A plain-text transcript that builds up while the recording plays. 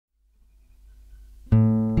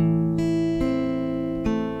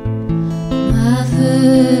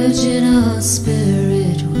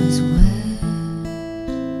spirit was wed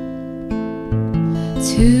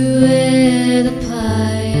to where the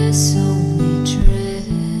pious only dread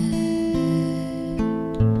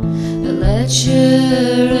the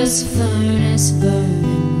lecherous furnace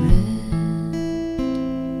burning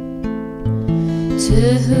red, to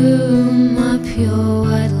whom my pure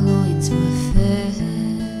white loins were fed.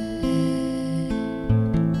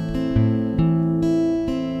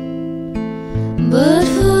 But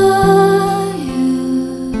fires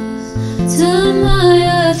turn my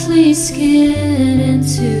earthly skin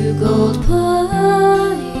into gold.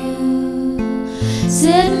 Pyre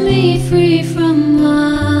set me free from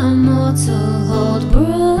my mortal hold.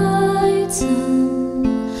 Brighten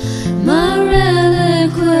my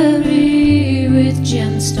reliquary with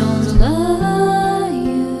gemstones.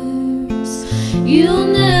 Liars, you'll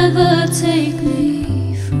never take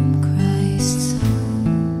me from Christ's home.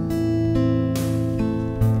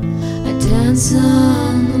 Dance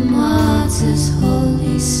on the martyr's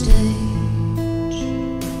holy stage,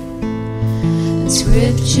 and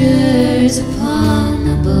scriptures upon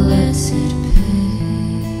the blessed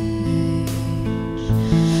page,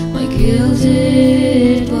 my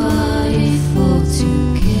gilded body for to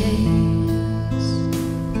gaze,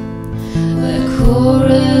 where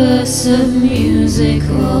chorus of music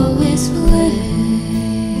always plays.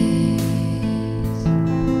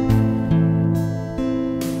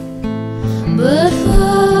 But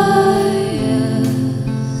fire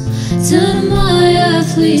turn my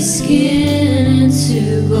earthly skin into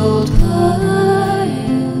gold.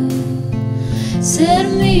 Pyre set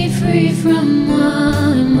me free from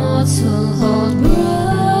my mortal hold.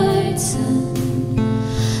 Brighten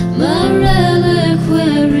my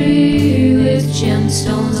reliquary with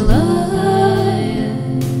gemstones. Liars,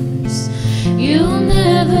 you'll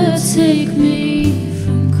never take me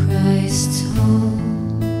from Christ's home.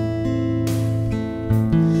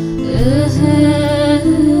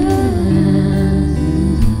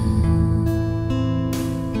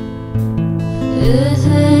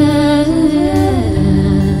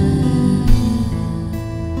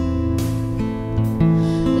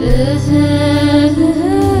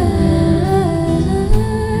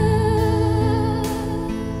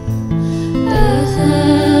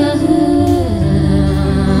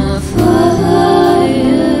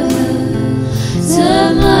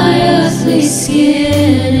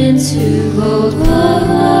 Skin into gold.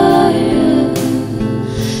 Pyre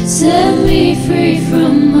set me free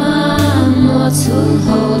from my mortal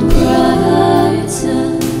hold. Brighten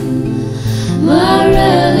my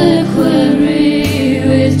reliquary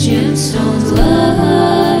with gemstones.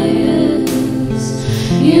 Liars,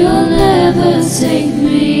 you'll never take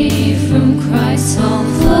me from Christ's home.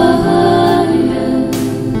 Fire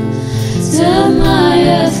turn my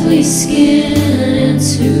earthly skin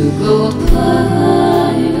into gold.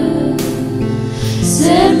 Pyre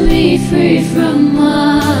set me free from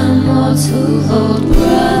my mortal hold.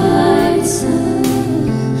 Brighten